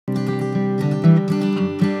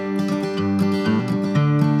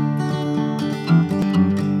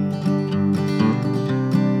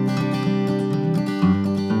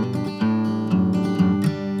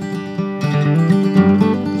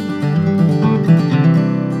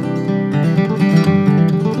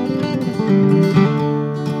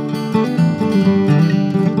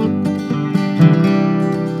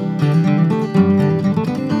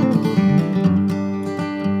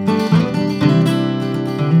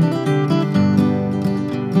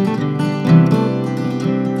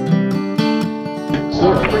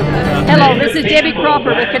Hello, this is Debbie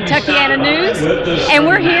Crawford with Kentuckiana News, and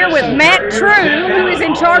we're here with Matt True, who is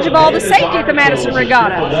in charge of all the safety at the Madison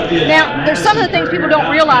Regatta. Now, there's some of the things people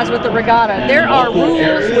don't realize with the regatta. There are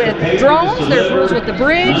rules with drones, there's rules with the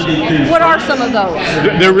bridge. What are some of those?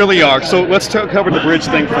 There really are. So let's cover the bridge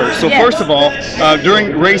thing first. So yes. First of all,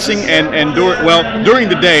 during racing and during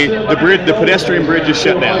the day, the pedestrian bridge is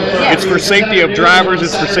shut down. Yes. It's for safety of drivers,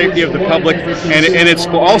 it's for safety of the public, and it's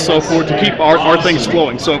also to keep our things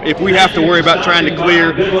flowing. So if we have to worry about trying to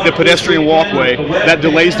clear the pedestrian walkway, that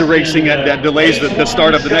delays the racing, that delays the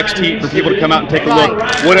start of the next heat for people to come out and take a look,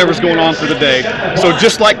 whatever's going on for the day. So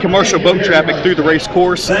just like commercial boat traffic through the race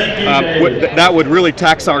course, that would really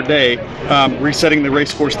tax our day, resetting the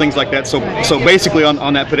race course, things like that. So basically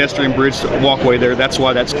on that pedestrian bridge walkway there, that's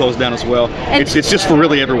why that's closed down as well. It's just for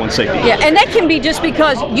really everyone's safety. Yeah, and that can be just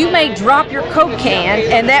because you may drop your Coke can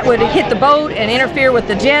and that would hit the boat and interfere with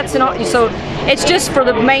the jets and all. So it's just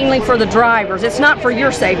mainly for the drivers. It's not for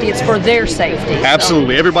your safety, it's for their safety.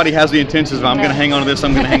 Absolutely. Everybody has the intentions of, I'm going to hang on to this,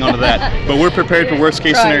 I'm going to hang on to that. But we're prepared for worst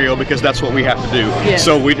case scenario because that's what we have to do. Yes.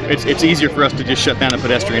 So it's easier for us to just shut down the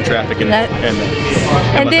pedestrian traffic and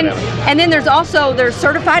then there's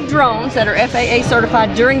certified drones that are FAA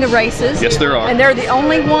certified during the races. Yes, there are. And they're the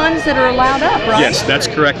only ones that are allowed up, right? Yes, that's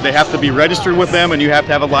correct. They have to be registered with them, and you have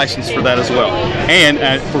to have a license for that as well.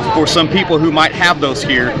 And for some people who might have those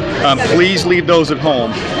here, please leave those at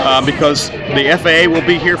home because the FAA will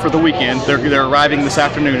be here for the weekend. They're arriving this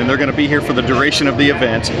afternoon, and they're going to be here for the duration of the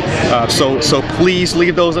event. So please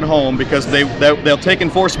leave those at home because they'll take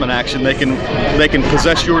enforcement action. They can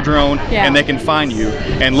possess your drone and they can fine you.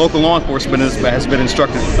 And local law enforcement has been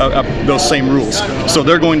instructed of those same rules. So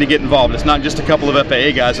they're going to get involved. It's not just a couple of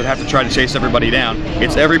FAA guys that have to try to chase everybody down.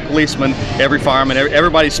 It's every policeman, every fireman,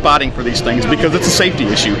 everybody's spotting for these things because it's a safety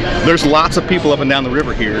issue. There's lots of people up and down the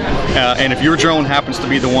river here, and if your drone happens to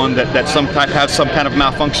be the one that has some kind of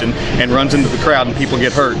malfunction and runs into the crowd and people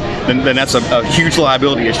get hurt, then that's a huge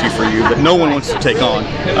liability issue for you that no one wants to take on.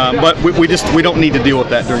 But we don't need to deal with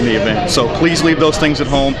that during the event. So please leave those things at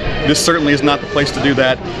home. This certainly is not the place to do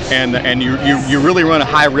that, and you really run a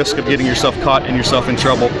high risk of getting yourself caught and yourself in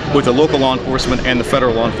trouble with the local law enforcement and the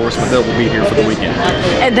federal law enforcement that will be here for the weekend.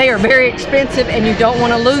 And they are very expensive, and you don't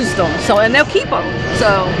want to lose them. And they'll keep them.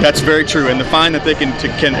 So that's very true. And the fine that they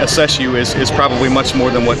can assess you is probably much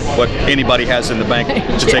more than what anybody has in the bank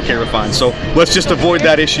to take care of fines. So let's just avoid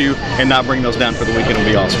that issue and not bring those down for the weekend. It'll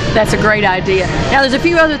be awesome. That's a great idea. Now there's a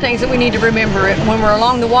few other things that we need to remember when we're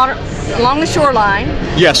along the shoreline.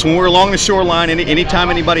 Yes, when we're along the shoreline, anytime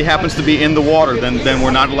anybody happens to be in the water, then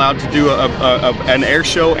we're not allowed to do an air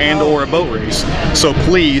show and or a boat race. So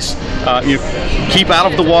please, keep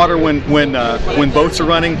out of the water when boats are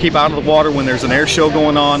running. Keep out of the water when there's an air show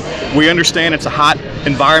going on. We understand it's a hot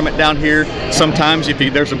environment down here. Sometimes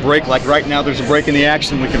if there's a break, like right now there's a break in the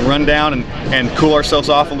action, we can run down and cool ourselves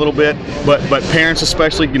off a little bit. But parents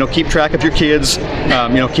especially, keep track of your kids.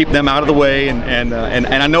 Keep them out of the way. And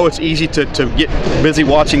I know it's easy to get busy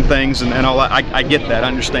watching things and all that. I get that, I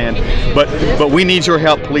understand. But we need your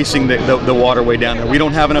help policing the waterway down there. We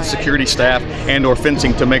don't have enough security staff and or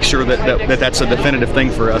fencing to make sure that's a definitive thing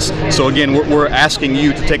for us. So again, we're asking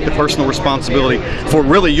you to take the personal responsibility for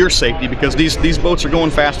really your safety because these boats are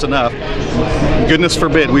going fast enough. Goodness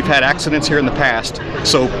forbid, we've had accidents here in the past.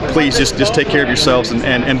 So please just take care of yourselves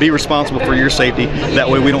and be responsible for your safety. That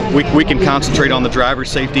way we can concentrate on the driver's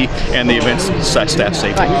safety and the event staff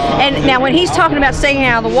safety. Right. And now when he's talking about staying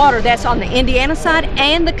out of the water, that's on the Indiana side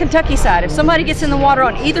and the Kentucky side. If somebody gets in the water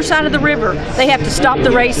on either side of the river, they have to stop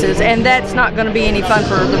the races, and that's not going to be any fun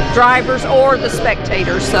for the drivers or the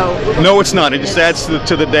spectators. So no, it's not. It just adds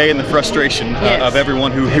to the day and the frustration of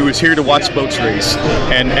everyone who is here to watch boats race.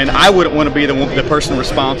 And I wouldn't want to be the person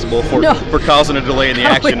responsible for causing a delay in the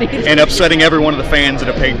action and upsetting every one of the fans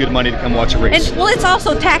that have paid good money to come watch a race. And, well, it's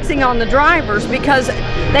also taxing on the drivers because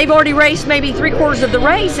they've already raced maybe 3/4 of the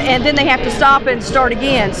race, and then they have to stop and start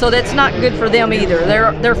again. So that's not good for them either.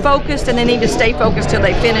 They're focused, and they need to stay focused till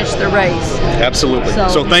they finish the race. Absolutely.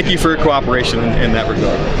 So thank you for your cooperation in that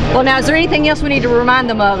regard. Well, now, is there anything else we need to remind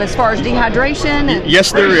them of as far as dehydration?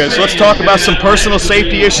 Yes, there is. Let's talk about some personal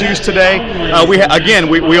safety issues today.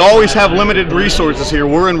 We always have limited resources here.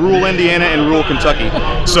 We're in rural Indiana and rural Kentucky.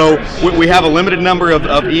 So we have a limited number of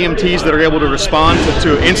EMTs that are able to respond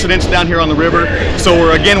to incidents down here on the river. So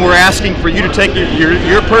we're asking for you to take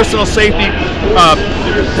your personal safety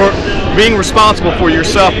being responsible for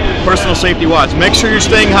yourself, personal safety wise. Make sure you're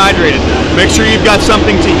staying hydrated. Make sure you've got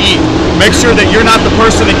something to eat. Make sure that you're not the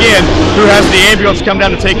person, again, who has the ambulance come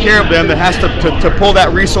down to take care of them, that has to pull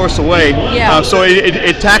that resource away. Yeah. So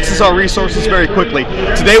it taxes our resources very quickly.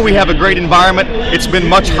 Today we have a great environment. It's been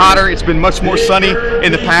much hotter. It's been much more sunny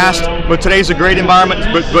in the past, but today's a great environment.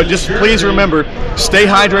 But just please remember, stay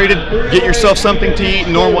hydrated, get yourself something to eat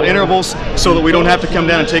in normal intervals so that we don't have to come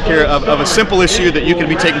down and take care of a simple issue that you can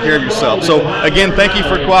be taking care of yourself. So again, thank you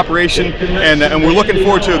for cooperation, and we're looking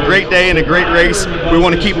forward to a great day and a great race. We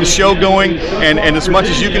want to keep the show going, and as much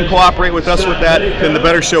as you can cooperate with us with that, then the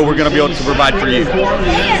better show we're going to be able to provide for you.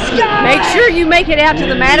 Make sure you make it out to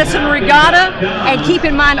the Madison Regatta, and keep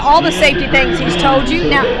in mind all the safety things he's told you.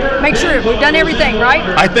 Now, make sure we've done everything, right?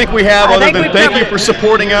 I think we have, other than thank you for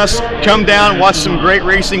supporting us. Come down, watch some great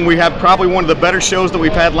racing. We have probably one of the better shows that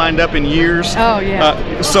we've had lined up in years. Oh,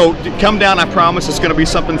 yeah. So come down, I promise it's going to be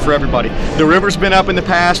something for everybody. The river's been up in the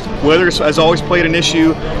past. Weather has always played an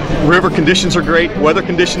issue. River conditions are great. Weather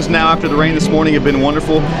conditions now after the rain this morning have been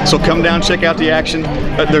wonderful. So come down, check out the action.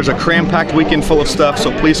 There's a cram-packed weekend full of stuff,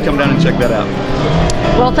 so please come down and check that out.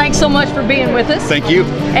 Well, thanks so much for being with us. Thank you.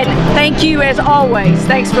 And thank you as always.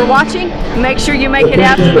 Thanks for watching. Make sure you make it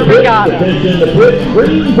out to the regatta.